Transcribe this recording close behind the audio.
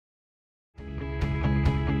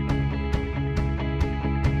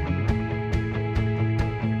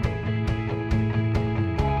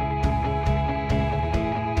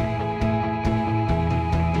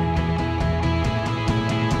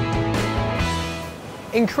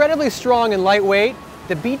Incredibly strong and lightweight,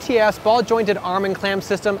 the BTS ball-jointed arm and clamp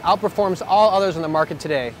system outperforms all others on the market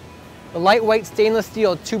today. The lightweight stainless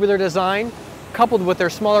steel tubular design, coupled with their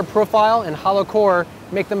smaller profile and hollow core,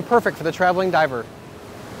 make them perfect for the traveling diver.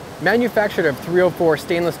 Manufactured of 304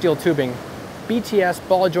 stainless steel tubing, BTS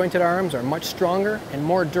ball-jointed arms are much stronger and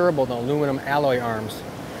more durable than aluminum alloy arms.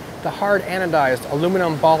 The hard anodized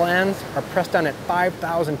aluminum ball ends are pressed down at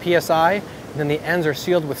 5,000 psi, and then the ends are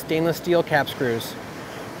sealed with stainless steel cap screws.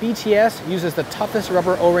 BTS uses the toughest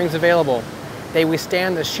rubber O-rings available. They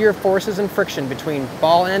withstand the shear forces and friction between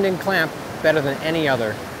ball end and clamp better than any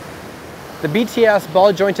other. The BTS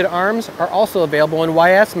ball-jointed arms are also available in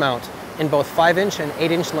YS mount in both 5-inch and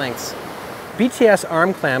 8-inch lengths. BTS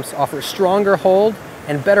arm clamps offer stronger hold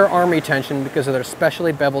and better arm retention because of their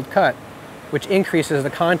specially beveled cut, which increases the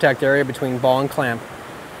contact area between ball and clamp.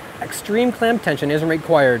 Extreme clamp tension isn't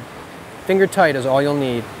required. Finger tight is all you'll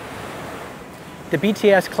need. The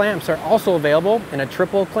BTS clamps are also available in a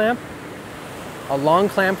triple clamp, a long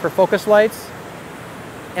clamp for focus lights,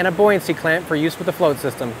 and a buoyancy clamp for use with the float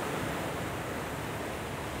system.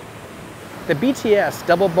 The BTS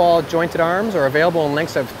double ball jointed arms are available in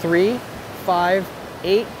lengths of 3, 5,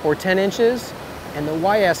 8, or 10 inches, and the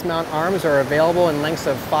YS mount arms are available in lengths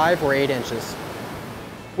of 5 or 8 inches.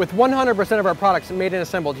 With 100% of our products made and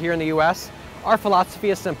assembled here in the US, our philosophy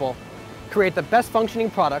is simple: create the best functioning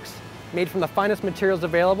products made from the finest materials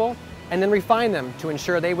available, and then refine them to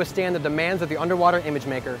ensure they withstand the demands of the underwater image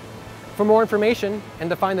maker. For more information and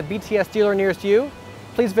to find the BTS dealer nearest you,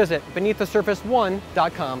 please visit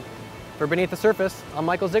BeneathTheSurface1.com. For Beneath the Surface, I'm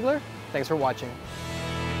Michael Ziegler. Thanks for watching.